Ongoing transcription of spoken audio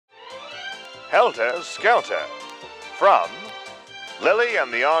Helter, Skelter, from Lily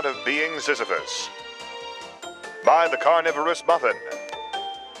and the Art of Being Sisyphus, by the Carnivorous Muffin,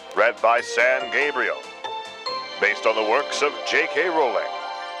 read by San Gabriel, based on the works of J.K. Rowling.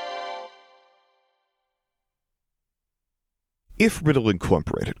 If Riddle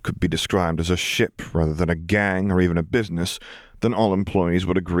Incorporated could be described as a ship rather than a gang or even a business, then all employees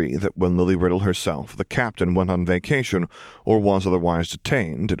would agree that when Lily Riddle herself, the captain, went on vacation or was otherwise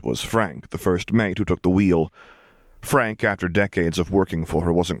detained, it was Frank, the first mate, who took the wheel. Frank, after decades of working for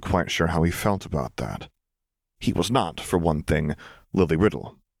her, wasn't quite sure how he felt about that. He was not, for one thing, Lily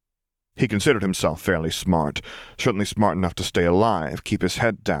Riddle. He considered himself fairly smart, certainly smart enough to stay alive, keep his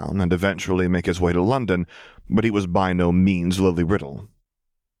head down, and eventually make his way to London, but he was by no means Lily Riddle.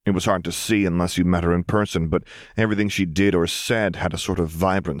 It was hard to see unless you met her in person, but everything she did or said had a sort of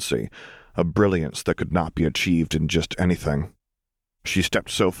vibrancy, a brilliance that could not be achieved in just anything. She stepped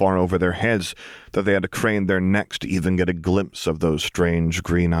so far over their heads that they had to crane their necks to even get a glimpse of those strange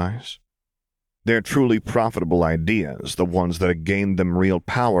green eyes. Their truly profitable ideas, the ones that had gained them real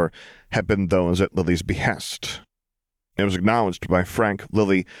power, had been those at Lily's behest. It was acknowledged by Frank,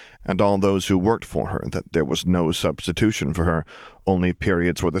 Lily, and all those who worked for her that there was no substitution for her, only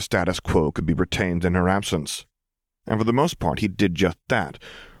periods where the status quo could be retained in her absence. And for the most part he did just that,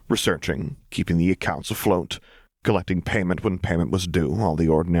 researching, keeping the accounts afloat, collecting payment when payment was due, all the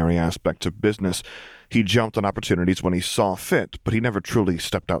ordinary aspects of business. He jumped on opportunities when he saw fit, but he never truly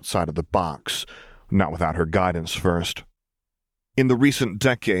stepped outside of the box, not without her guidance first. In the recent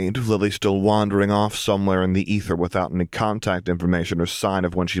decade, Lily still wandering off somewhere in the ether without any contact information or sign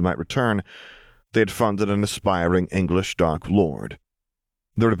of when she might return, they had funded an aspiring English Dark Lord.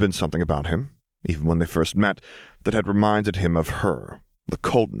 There had been something about him, even when they first met, that had reminded him of her, the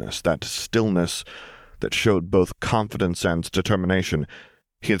coldness, that stillness that showed both confidence and determination.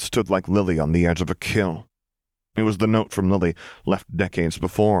 He had stood like Lily on the edge of a kill. It was the note from Lily, left decades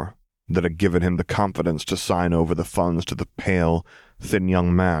before, that had given him the confidence to sign over the funds to the pale, thin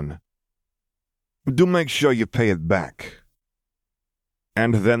young man. "Do make sure you pay it back."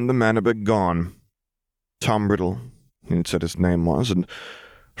 And then the man had been gone. Tom Riddle, he had said his name was, and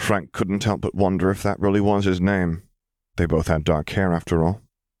Frank couldn't help but wonder if that really was his name. They both had dark hair, after all.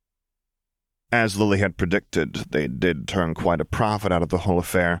 As Lily had predicted, they did turn quite a profit out of the whole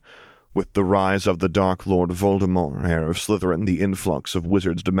affair. With the rise of the Dark Lord Voldemort, heir of Slytherin, the influx of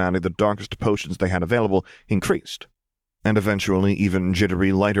wizards demanding the darkest potions they had available increased, and eventually even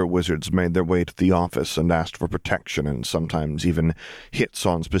jittery lighter wizards made their way to the office and asked for protection and sometimes even hits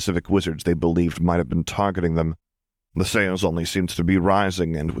on specific wizards they believed might have been targeting them. The sales only seemed to be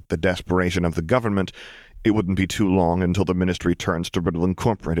rising, and with the desperation of the government, it wouldn't be too long until the Ministry turns to Riddle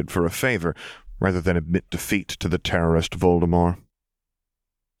Incorporated for a favor, rather than admit defeat to the terrorist Voldemort.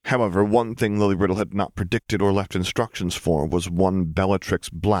 However, one thing Lily Riddle had not predicted or left instructions for was one Bellatrix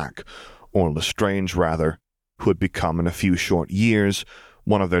Black, or Lestrange rather, who had become in a few short years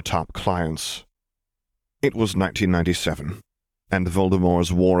one of their top clients. It was 1997, and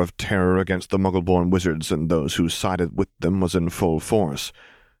Voldemort's war of terror against the Muggle-born wizards and those who sided with them was in full force.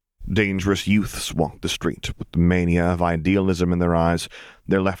 Dangerous youths walked the street with the mania of idealism in their eyes,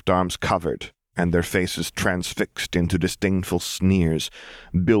 their left arms covered, and their faces transfixed into disdainful sneers.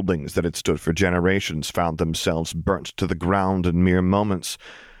 Buildings that had stood for generations found themselves burnt to the ground in mere moments,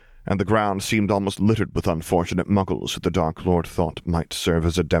 and the ground seemed almost littered with unfortunate muggles who the Dark Lord thought might serve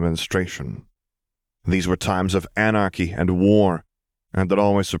as a demonstration. These were times of anarchy and war, and it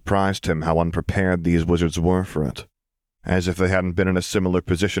always surprised him how unprepared these wizards were for it, as if they hadn't been in a similar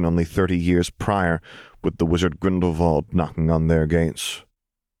position only 30 years prior, with the wizard Grindelwald knocking on their gates.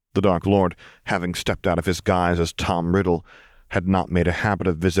 The Dark Lord, having stepped out of his guise as Tom Riddle, had not made a habit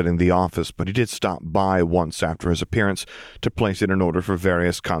of visiting the office, but he did stop by once after his appearance to place in an order for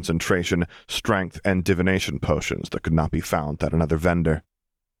various concentration, strength, and divination potions that could not be found at another vendor.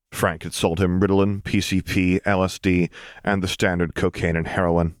 Frank had sold him Ritalin, PCP, LSD, and the standard cocaine and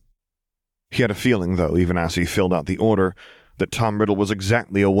heroin. He had a feeling, though, even as he filled out the order, that Tom Riddle was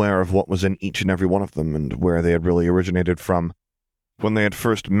exactly aware of what was in each and every one of them and where they had really originated from. When they had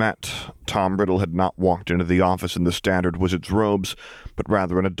first met, Tom Riddle had not walked into the office in the standard wizard's robes, but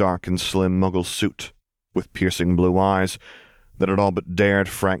rather in a dark and slim Muggle suit, with piercing blue eyes, that had all but dared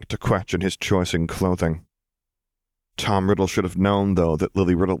Frank to question his choice in clothing. Tom Riddle should have known, though, that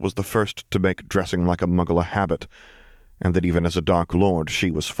Lily Riddle was the first to make dressing like a Muggle a habit, and that even as a Dark Lord she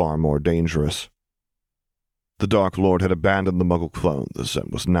was far more dangerous. The Dark Lord had abandoned the Muggle clothes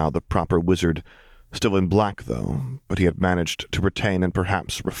and was now the proper wizard, still in black, though, but he had managed to retain and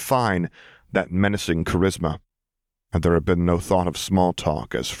perhaps refine that menacing charisma. and there had been no thought of small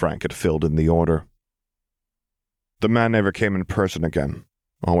talk as Frank had filled in the order. The man never came in person again,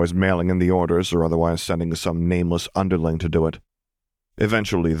 always mailing in the orders or otherwise sending some nameless underling to do it.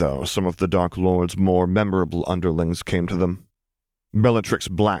 Eventually, though, some of the Dark Lord's more memorable underlings came to them. Bellatrix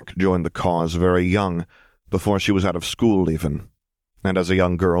Black joined the cause very young, before she was out of school even, and as a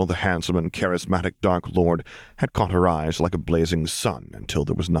young girl the handsome and charismatic Dark Lord had caught her eyes like a blazing sun until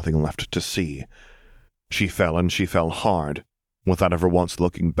there was nothing left to see. She fell, and she fell hard, without ever once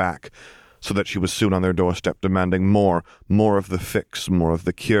looking back, so that she was soon on their doorstep demanding more of the fix, more of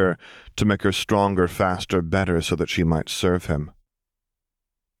the cure, to make her stronger, faster, better, so that she might serve him.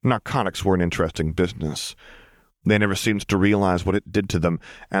 Narcotics were an interesting business. They never seemed to realize what it did to them,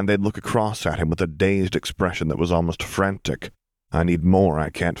 and they'd look across at him with a dazed expression that was almost frantic. I need more, I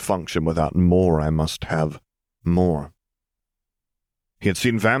can't function without more, I must have more. He had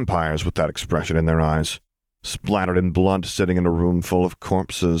seen vampires with that expression in their eyes, splattered in blood sitting in a room full of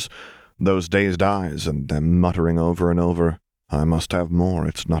corpses, those dazed eyes, and them muttering over and over, I must have more,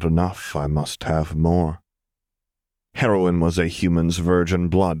 it's not enough, I must have more. Heroin was a human's virgin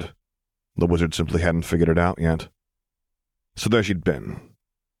blood. The wizard simply hadn't figured it out yet. So there she'd been,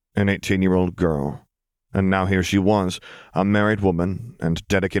 an 18-year-old girl, and now here she was, a married woman and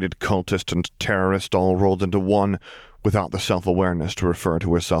dedicated cultist and terrorist all rolled into one, without the self-awareness to refer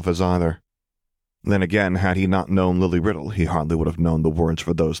to herself as either. Then again, had he not known Lily Riddle, he hardly would have known the words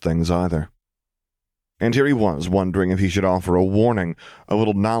for those things either. And here he was, wondering if he should offer a warning, a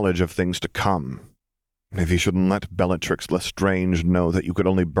little knowledge of things to come. If he shouldn't let Bellatrix Lestrange know that you could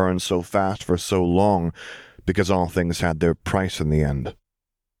only burn so fast for so long, because all things had their price in the end.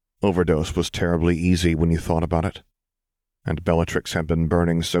 Overdose was terribly easy when you thought about it, and Bellatrix had been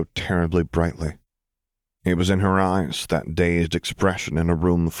burning so terribly brightly. It was in her eyes, that dazed expression in a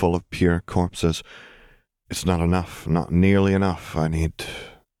room full of pure corpses. It's not enough, not nearly enough, I need...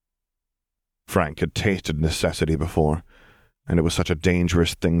 Frank had tasted necessity before, and it was such a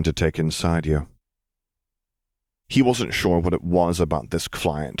dangerous thing to take inside you. He wasn't sure what it was about this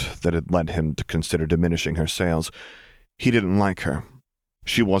client that had led him to consider diminishing her sales. He didn't like her.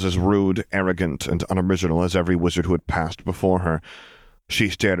 She was as rude, arrogant, and unoriginal as every wizard who had passed before her. She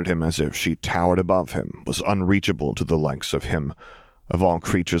stared at him as if she towered above him, was unreachable to the likes of him, of all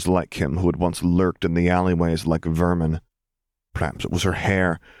creatures like him who had once lurked in the alleyways like vermin. Perhaps it was her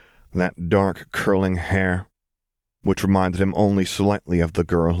hair, that dark, curling hair, which reminded him only slightly of the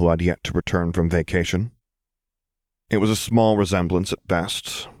girl who had yet to return from vacation. It was a small resemblance at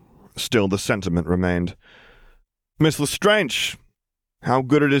best. Still, the sentiment remained. Miss Lestrange, how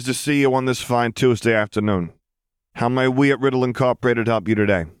good it is to see you on this fine Tuesday afternoon. How may we at Riddle Incorporated help you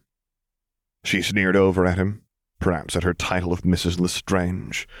today? She sneered over at him, perhaps at her title of Mrs.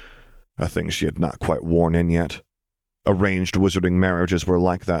 Lestrange, a thing she had not quite worn in yet. Arranged wizarding marriages were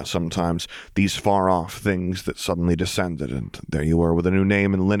like that sometimes, these far-off things that suddenly descended, and there you were with a new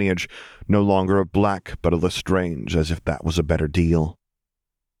name and lineage, no longer a Black, but a Lestrange, as if that was a better deal.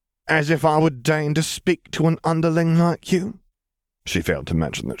 As if I would deign to speak to an underling like you? She failed to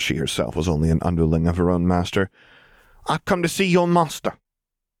mention that she herself was only an underling of her own master. I come to see your master.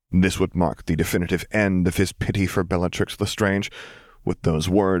 This would mark the definitive end of his pity for Bellatrix Lestrange. With those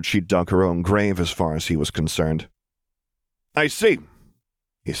words, she dug her own grave as far as he was concerned. I see,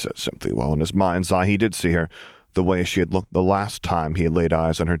 he said simply, while in his mind's eye he did see her, the way she had looked the last time he had laid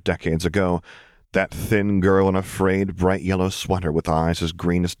eyes on her decades ago, that thin girl in a frayed, bright yellow sweater with eyes as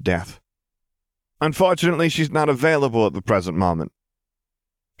green as death. Unfortunately, she's not available at the present moment.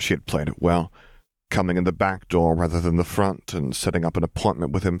 She had played it well, coming in the back door rather than the front and setting up an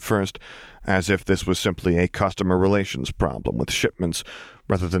appointment with him first, as if this was simply a customer relations problem with shipments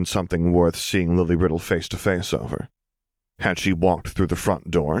rather than something worth seeing Lily Riddle face-to-face over. Had she walked through the front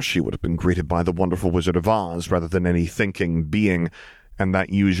door, she would have been greeted by the wonderful Wizard of Oz rather than any thinking being, and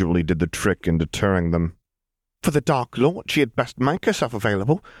that usually did the trick in deterring them. For the Dark Lord, she had best make herself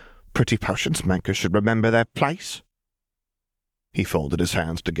available. Pretty potions makers should remember their place. He folded his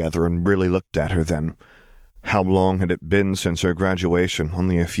hands together and really looked at her then. How long had it been since her graduation?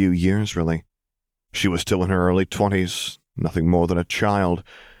 Only a few years, really. She was still in her early 20s, nothing more than a child,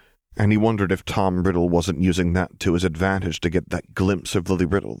 and he wondered if Tom Riddle wasn't using that to his advantage to get that glimpse of Lily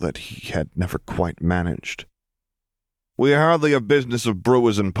Riddle that he had never quite managed. We hardly have business of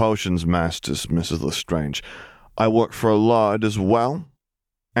brewers and potions masters, Mrs. Lestrange. I work for a lord as well,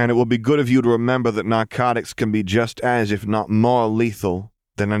 and it will be good of you to remember that narcotics can be just as, if not more, lethal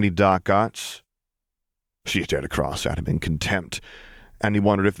than any dark arts. She stared across at him in contempt, and he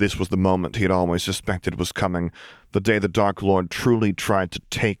wondered if this was the moment he had always suspected was coming, the day the Dark Lord truly tried to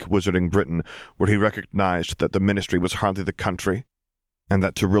take Wizarding Britain, where he recognized that the Ministry was hardly the country, and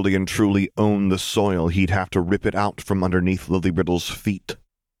that to really and truly own the soil he'd have to rip it out from underneath Lily Riddle's feet.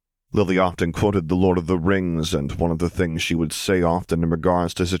 Lily often quoted The Lord of the Rings, and one of the things she would say often in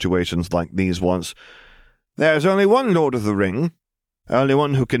regards to situations like these was, "There's only one Lord of the Ring, only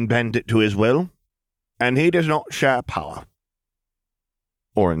one who can bend it to his will, and he does not share power."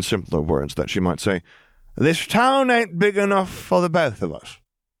 Or in simpler words that she might say, "This town ain't big enough for the both of us."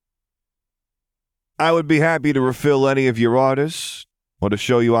 I would be happy to refill any of your orders, or to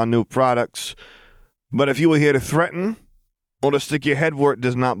show you our new products, but if you were here to threaten, or to stick your head where it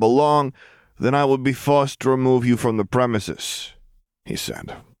does not belong, then I would be forced to remove you from the premises, he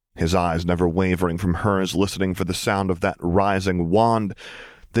said, his eyes never wavering from hers, listening for the sound of that rising wand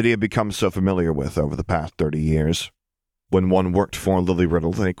that he had become so familiar with over the past 30 years. When one worked for Lily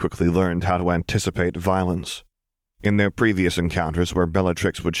Riddle, they quickly learned how to anticipate violence. In their previous encounters, where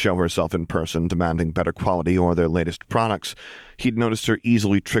Bellatrix would show herself in person demanding better quality or their latest products, he'd noticed her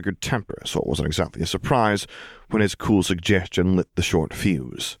easily triggered temper, so it wasn't exactly a surprise when his cool suggestion lit the short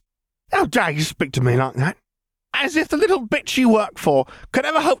fuse. "How dare you speak to me like that? As if the little bitch you work for could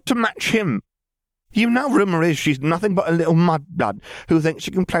ever hope to match him. You know, rumour is she's nothing but a little mudblood who thinks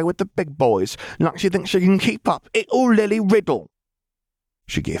she can play with the big boys, like she thinks she can keep up. It all Lily Riddle."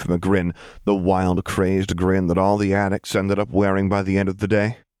 She gave him a grin, the wild, crazed grin that all the addicts ended up wearing by the end of the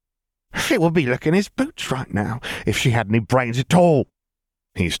day. "She would be licking his boots right now, if she had any brains at all."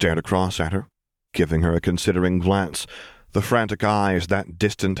 He stared across at her, giving her a considering glance, the frantic eyes that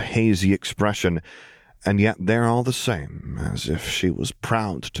distant, hazy expression, and yet they're all the same, as if she was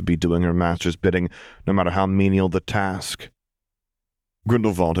proud to be doing her master's bidding, no matter how menial the task.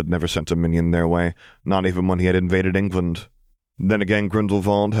 Grindelwald had never sent a minion their way, not even when he had invaded England. Then again,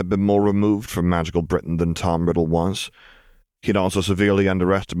 Grindelwald had been more removed from magical Britain than Tom Riddle was. He'd also severely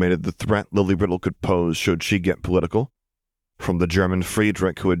underestimated the threat Lily Riddle could pose should she get political. From the German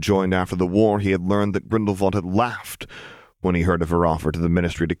Friedrich who had joined after the war, he had learned that Grindelwald had laughed when he heard of her offer to the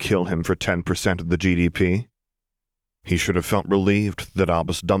Ministry to kill him for 10% of the GDP. He should have felt relieved that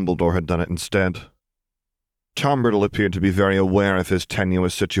Albus Dumbledore had done it instead. Tom Riddle appeared to be very aware of his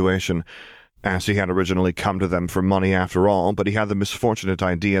tenuous situation, as he had originally come to them for money after all, but he had the misfortunate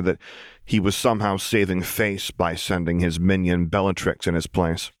idea that he was somehow saving face by sending his minion Bellatrix in his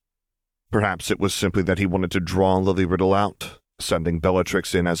place. Perhaps it was simply that he wanted to draw Lily Riddle out, sending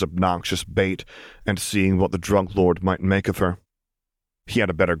Bellatrix in as obnoxious bait and seeing what the drug lord might make of her. He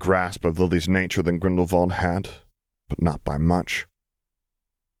had a better grasp of Lily's nature than Grindelwald had, but not by much.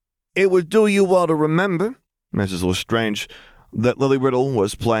 "It would do you well to remember, Mrs. Lestrange, that Lily Riddle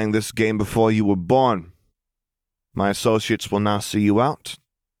was playing this game before you were born. My associates will now see you out,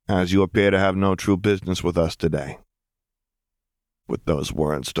 as you appear to have no true business with us today." With those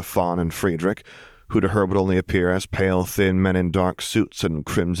words, Stefan and Friedrich, who to her would only appear as pale, thin men in dark suits and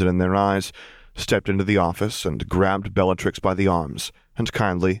crimson in their eyes, stepped into the office and grabbed Bellatrix by the arms, and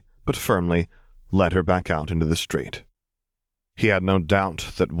kindly, but firmly, led her back out into the street. He had no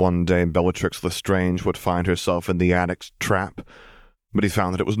doubt that one day Bellatrix Lestrange would find herself in the addict's trap, but he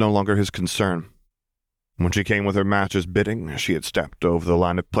found that it was no longer his concern. When she came with her master's bidding, she had stepped over the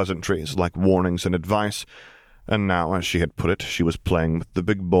line of pleasantries like warnings and advice, and now, as she had put it, she was playing with the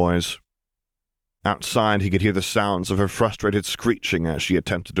big boys. Outside, he could hear the sounds of her frustrated screeching as she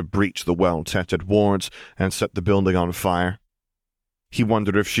attempted to breach the well-tested wards and set the building on fire. He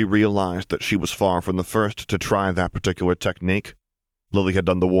wondered if she realized that she was far from the first to try that particular technique. Lily had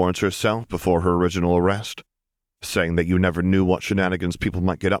done the wards herself before her original arrest, saying that you never knew what shenanigans people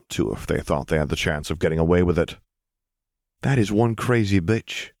might get up to if they thought they had the chance of getting away with it. "That is one crazy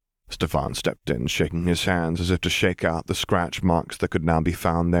bitch." Stefan stepped in, shaking his hands as if to shake out the scratch marks that could now be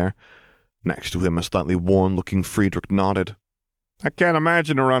found there. Next to him, a slightly worn-looking Friedrich nodded. "I can't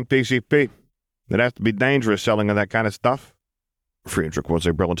imagine her on PCP. It has to be dangerous selling her that kind of stuff." Friedrich was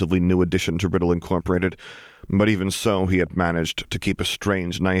a relatively new addition to Riddle Incorporated, but even so he had managed to keep a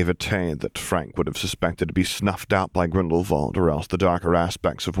strange naivete that Frank would have suspected to be snuffed out by Grindelwald or else the darker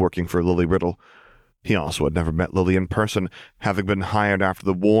aspects of working for Lily Riddle. He also had never met Lily in person, having been hired after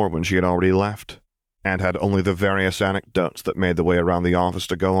the war when she had already left, and had only the various anecdotes that made the way around the office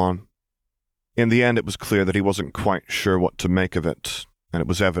to go on. In the end, it was clear that he wasn't quite sure what to make of it, and it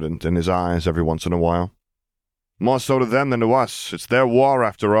was evident in his eyes every once in a while. "More so to them than to us. It's their war,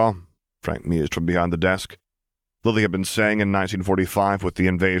 after all," Frank mused from behind the desk. Lily had been saying in 1945 with the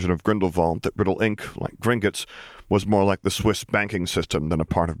invasion of Grindelwald that Riddle Inc., like Gringotts, was more like the Swiss banking system than a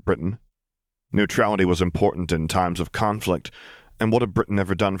part of Britain. Neutrality was important in times of conflict, And what had Britain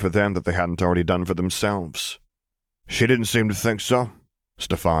ever done for them that they hadn't already done for themselves? She didn't seem to think so,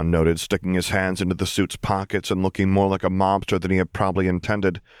 Stefan noted, sticking his hands into the suit's pockets and looking more like a mobster than he had probably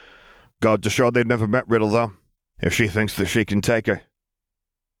intended. God to show they'd never met Riddle, though, if she thinks that she can take her.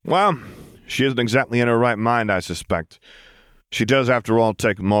 Well, she isn't exactly in her right mind, I suspect. She does, after all,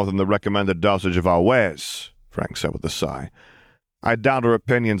 take more than the recommended dosage of our wares, Frank said with a sigh. I doubt her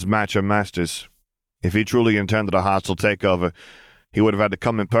opinions match her master's. If he truly intended a hostile takeover, he would have had to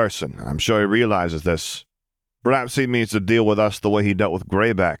come in person. I'm sure he realizes this. Perhaps he means to deal with us the way he dealt with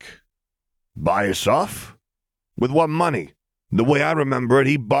Greyback. Buy us off? With what money? The way I remember it,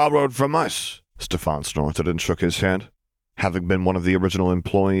 he borrowed from us. Stefan snorted and shook his head. Having been one of the original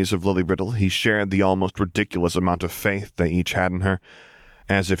employees of Lily Riddle, he shared the almost ridiculous amount of faith they each had in her,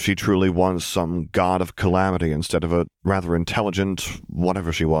 as if she truly was some god of calamity instead of a rather intelligent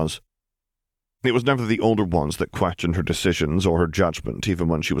whatever she was. It was never the older ones that questioned her decisions or her judgment, even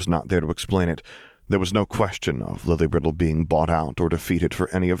when she was not there to explain it. There was no question of Lily Riddle being bought out or defeated for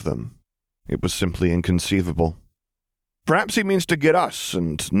any of them. It was simply inconceivable. Perhaps he means to get us,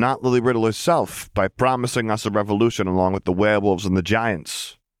 and not Lily Riddle herself, by promising us a revolution along with the werewolves and the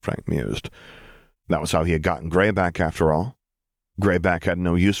giants, Frank mused. That was how he had gotten Greyback, after all. Greyback had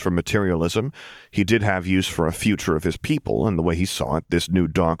no use for materialism. He did have use for a future of his people, and the way he saw it, this new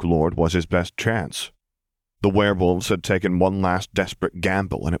Dark Lord was his best chance. The werewolves had taken one last desperate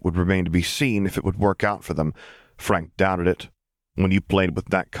gamble, and it would remain to be seen if it would work out for them. Frank doubted it. When you played with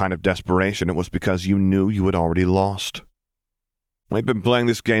that kind of desperation, it was because you knew you had already lost. We've been playing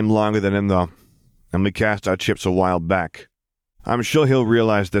this game longer than him, though, and we cast our chips a while back. I'm sure he'll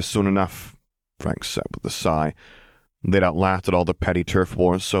realize this soon enough, Frank said with a sigh. They'd outlasted all the petty turf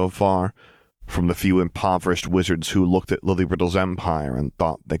wars so far, from the few impoverished wizards who looked at Lily Riddle's empire and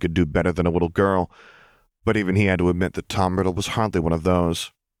thought they could do better than a little girl. But even he had to admit that Tom Riddle was hardly one of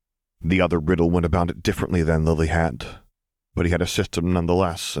those. The other Riddle went about it differently than Lily had. But he had a system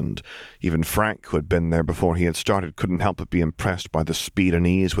nonetheless, and even Frank, who had been there before he had started, couldn't help but be impressed by the speed and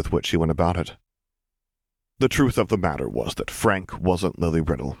ease with which he went about it. The truth of the matter was that Frank wasn't Lily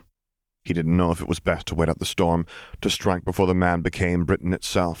Riddle. He didn't know if it was best to wait out the storm, to strike before the man became Britain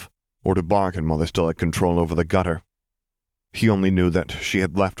itself, or to bargain while they still had control over the gutter. He only knew that she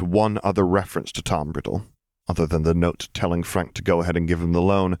had left one other reference to Tom Riddle, other than the note telling Frank to go ahead and give him the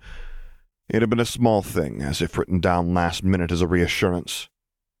loan. It had been a small thing, as if written down last minute as a reassurance.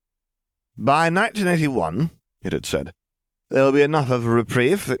 By 1981, it had said, there will be enough of a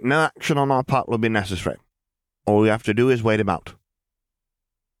reprieve that no action on our part will be necessary. All we have to do is wait him out.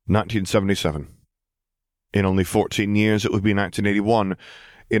 1977. In only 14 years, it would be 1981.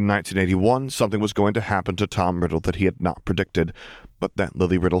 In 1981, something was going to happen to Tom Riddle that he had not predicted, but that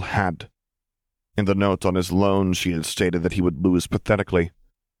Lily Riddle had. In the note on his loan, she had stated that he would lose pathetically.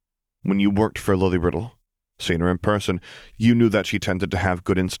 When you worked for Lily Riddle, seen her in person, you knew that she tended to have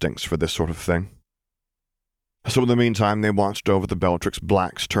good instincts for this sort of thing. So in the meantime, they watched over the Bellatrix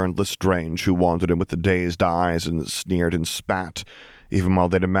Blacks turned Lestrange, who wandered in with the dazed eyes and sneered and spat, even while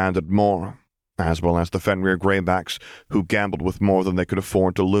they demanded more, as well as the Fenrir Greybacks, who gambled with more than they could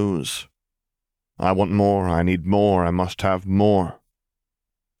afford to lose. I want more, I need more, I must have more.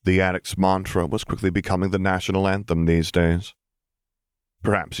 The addict's mantra was quickly becoming the national anthem these days.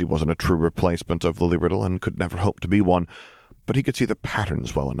 Perhaps he wasn't a true replacement of Lily Riddle and could never hope to be one, but he could see the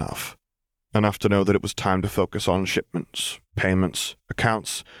patterns well enough. Enough to know that it was time to focus on shipments, payments,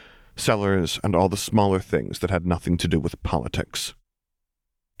 accounts, sellers, and all the smaller things that had nothing to do with politics.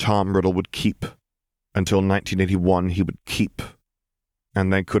 Tom Riddle would keep. Until 1981 he would keep.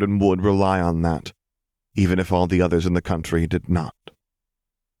 And they could and would rely on that, even if all the others in the country did not.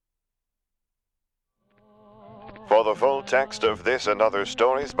 For the full text of this and other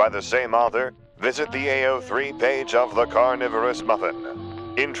stories by the same author, visit the AO3 page of The Carnivorous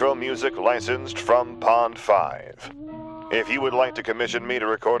Muffin. Intro music licensed from Pond 5. If you would like to commission me to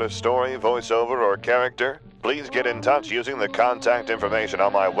record a story, voiceover, or character, please get in touch using the contact information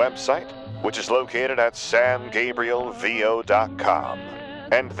on my website, which is located at samgabrielvo.com.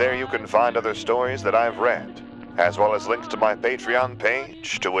 And there you can find other stories that I've read, as well as links to my Patreon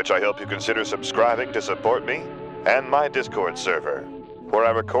page, to which I hope you consider subscribing to support me, and my Discord server, where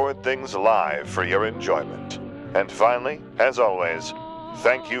I record things live for your enjoyment. And finally, as always,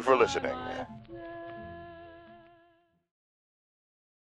 thank you for listening.